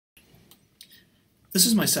This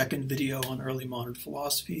is my second video on early modern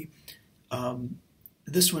philosophy.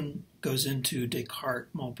 This one goes into Descartes,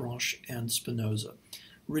 Malebranche, and Spinoza.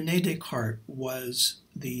 René Descartes was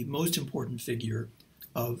the most important figure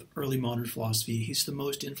of early modern philosophy. He's the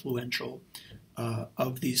most influential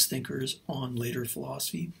of these thinkers on later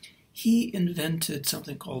philosophy. He invented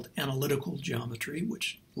something called analytical geometry,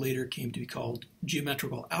 which later came to be called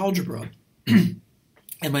geometrical algebra.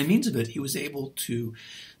 And by means of it, he was able to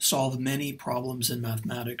solve many problems in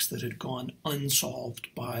mathematics that had gone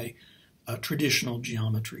unsolved by traditional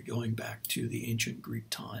geometry going back to the ancient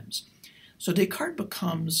Greek times. So Descartes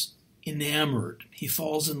becomes enamored. He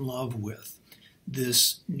falls in love with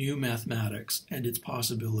this new mathematics and its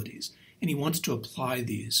possibilities, and he wants to apply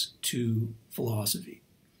these to philosophy.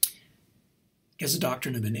 He has a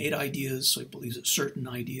doctrine of innate ideas, so he believes that certain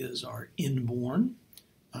ideas are inborn.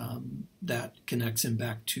 That connects him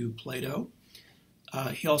back to Plato.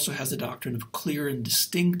 He also has the doctrine of clear and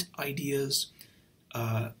distinct ideas,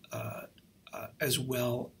 as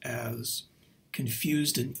well as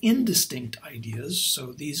confused and indistinct ideas.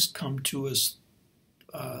 So these come to us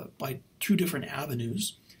by two different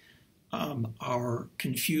avenues. Our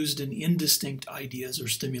confused and indistinct ideas are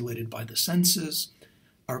stimulated by the senses.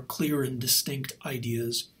 Our clear and distinct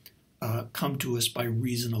ideas come to us by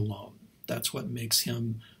reason alone. That's what makes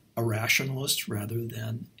him a rationalist rather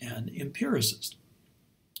than an empiricist.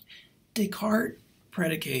 Descartes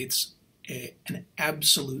predicates an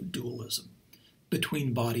absolute dualism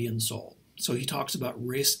between body and soul. So he talks about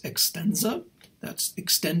res extensa, that's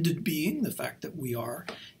extended being, the fact that we are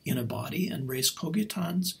in a body, and res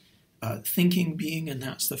cogitans, thinking being, and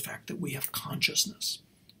that's the fact that we have consciousness,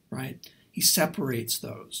 right? He separates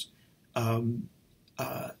those.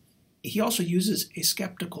 He also uses a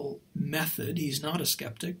skeptical method. He's not a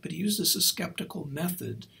skeptic, but he uses a skeptical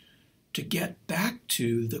method to get back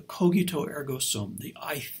to the cogito ergo sum, the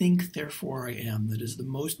I think, therefore I am, that is the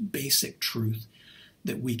most basic truth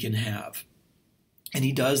that we can have. And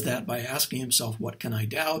he does that by asking himself, what can I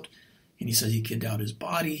doubt? And he says he can doubt his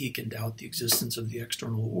body, he can doubt the existence of the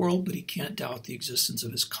external world, but he can't doubt the existence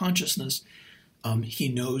of his consciousness. He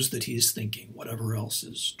knows that he's thinking, whatever else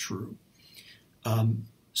is true.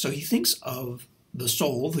 So he thinks of the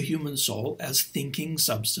soul, the human soul, as thinking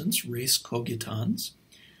substance, res cogitans.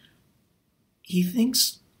 He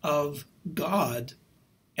thinks of God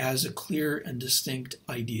as a clear and distinct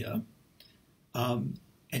idea. And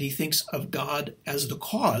he thinks of God as the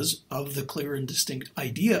cause of the clear and distinct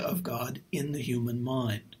idea of God in the human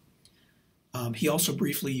mind. He also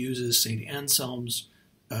briefly uses St. Anselm's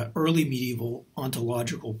early medieval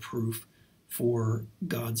ontological proof for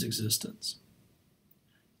God's existence.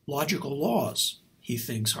 Logical laws, he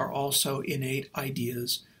thinks, are also innate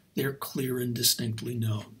ideas. They're clear and distinctly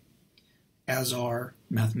known, as are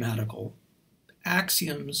mathematical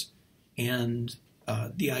axioms and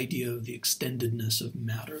the idea of the extendedness of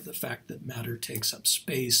matter. The fact that matter takes up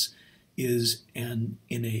space is an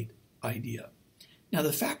innate idea. Now,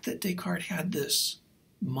 the fact that Descartes had this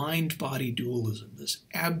mind-body dualism, this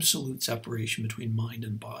absolute separation between mind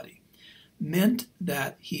and body, meant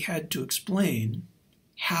that he had to explain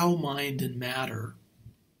how mind and matter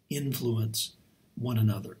influence one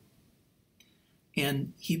another.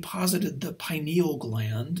 And he posited the pineal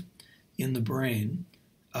gland in the brain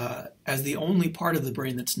as the only part of the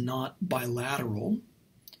brain that's not bilateral,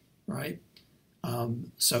 right?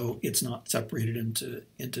 So it's not separated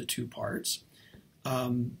into two parts.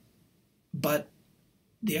 But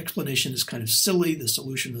the explanation is kind of silly. The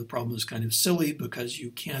solution to the problem is kind of silly because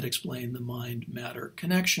you can't explain the mind-matter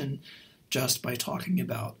connection just by talking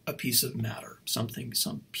about a piece of matter, some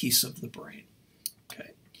piece of the brain.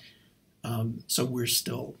 Okay, so we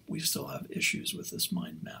still have issues with this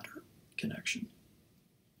mind-matter connection.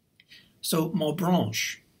 So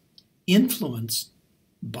Malebranche, influenced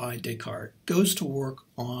by Descartes, goes to work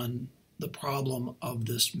on the problem of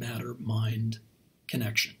this matter-mind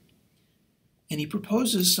connection, and he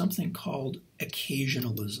proposes something called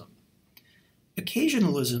occasionalism.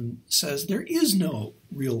 Occasionalism says there is no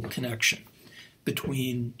real connection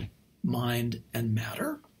between mind and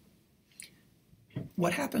matter.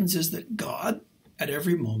 What happens is that God, at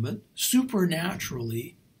every moment,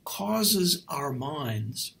 supernaturally causes our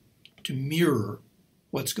minds to mirror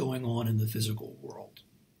what's going on in the physical world.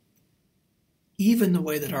 Even the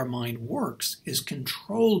way that our mind works is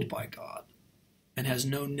controlled by God and has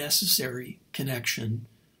no necessary connection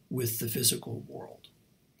with the physical world.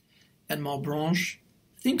 And Malebranche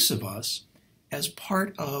thinks of us as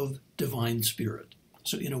part of divine spirit.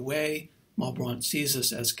 So in a way, Malebranche sees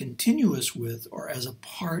us as continuous with or as a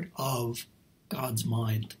part of God's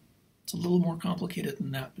mind. It's a little more complicated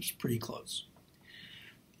than that, but it's pretty close.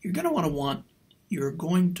 you're going to want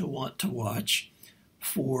to watch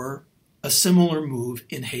for a similar move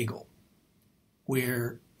in Hegel,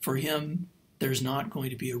 where for him there's not going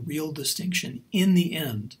to be a real distinction in the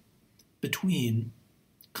end between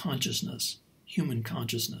consciousness, human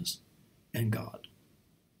consciousness, and God.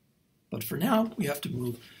 But for now, we have to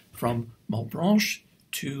move from Malebranche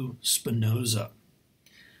to Spinoza.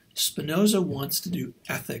 Spinoza wants to do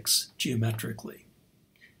ethics geometrically.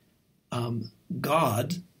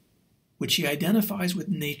 God, which he identifies with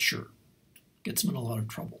nature, gets him in a lot of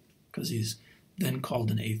trouble because he's then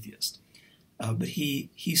called an atheist. But he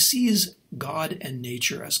sees God and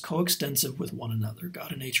nature as coextensive with one another.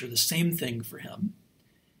 God and nature are the same thing for him.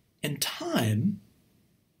 And time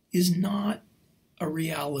is not a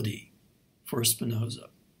reality for Spinoza.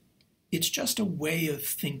 It's just a way of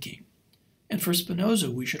thinking. And for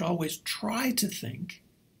Spinoza, we should always try to think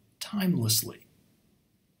timelessly.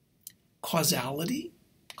 Causality,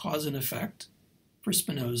 cause and effect, for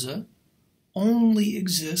Spinoza, only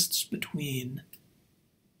exists between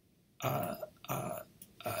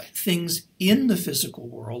things in the physical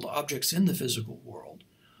world, objects in the physical world,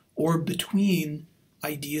 or between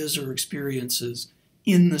ideas or experiences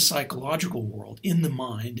in the psychological world, in the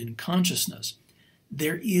mind, in consciousness.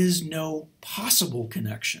 There is no possible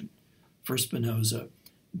connection for Spinoza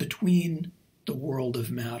between the world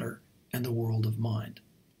of matter and the world of mind.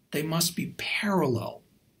 They must be parallel,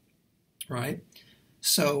 right?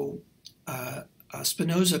 So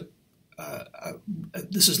Spinoza,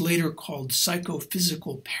 this is later called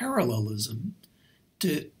psychophysical parallelism,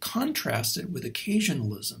 to contrast it with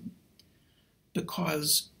occasionalism,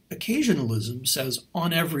 because occasionalism says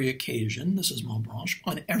on every occasion, this is Malebranche,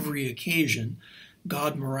 on every occasion,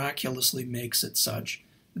 God miraculously makes it such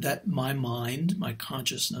that my mind, my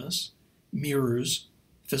consciousness, mirrors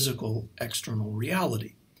physical external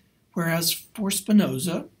reality. Whereas for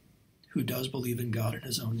Spinoza, who does believe in God in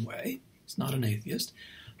his own way, he's not an atheist,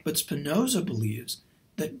 but Spinoza believes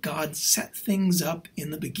that God set things up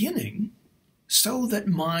in the beginning so that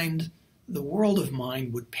mind, the world of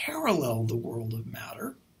mind, would parallel the world of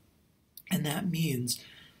matter. And that means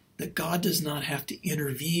that God does not have to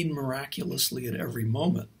intervene miraculously at every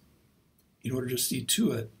moment in order to see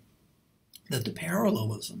to it that the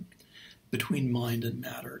parallelism between mind and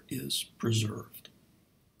matter is preserved.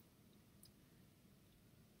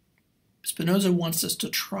 Spinoza wants us to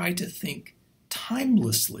try to think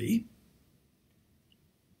timelessly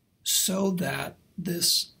so that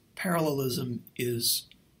this parallelism is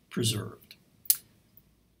preserved.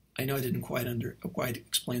 I know I didn't quite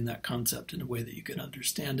explain that concept in a way that you could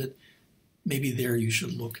understand it. Maybe there you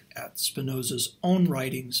should look at Spinoza's own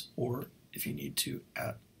writings, or if you need to,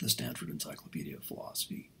 at the Stanford Encyclopedia of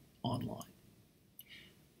Philosophy online.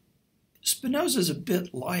 Spinoza is a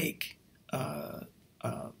bit like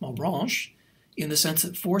Malebranche in the sense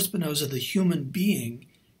that for Spinoza, the human being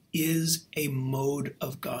is a mode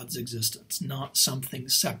of God's existence, not something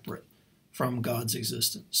separate from God's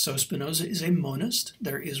existence. So Spinoza is a monist.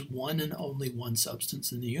 There is one and only one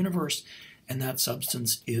substance in the universe, and that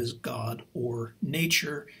substance is God or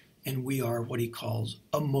nature, and we are what he calls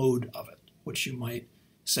a mode of it, which you might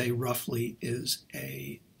say roughly is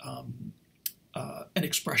an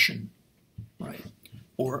expression, right?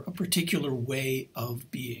 Or a particular way of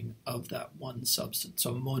being of that one substance.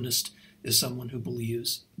 So a monist is someone who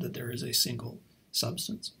believes that there is a single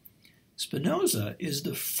substance. Spinoza is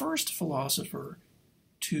the first philosopher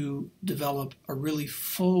to develop a really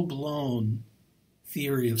full-blown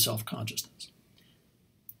theory of self-consciousness.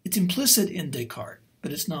 It's implicit in Descartes,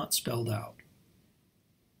 but it's not spelled out.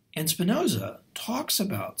 And Spinoza talks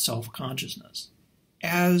about self-consciousness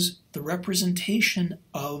as the representation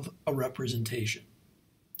of a representation.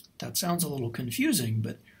 That sounds a little confusing,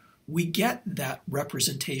 but we get that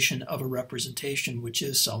representation of a representation, which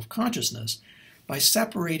is self-consciousness, by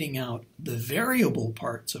separating out the variable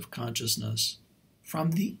parts of consciousness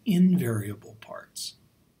from the invariable parts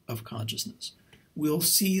of consciousness. We'll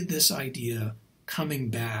see this idea coming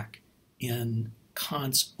back in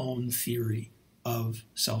Kant's own theory of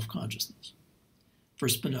self-consciousness. For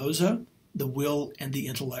Spinoza, the will and the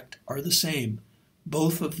intellect are the same.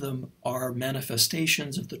 Both of them are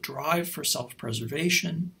manifestations of the drive for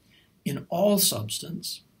self-preservation in all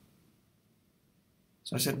substance.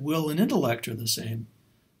 So I said will and intellect are the same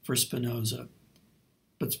for Spinoza.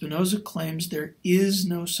 But Spinoza claims there is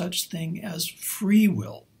no such thing as free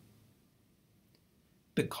will,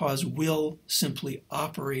 because will simply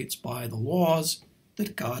operates by the laws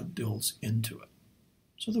that God builds into it.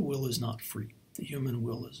 So the will is not free. The human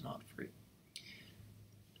will is not free.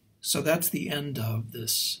 So that's the end of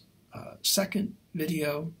this second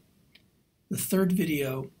video. The third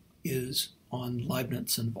video is on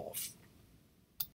Leibniz and Wolff.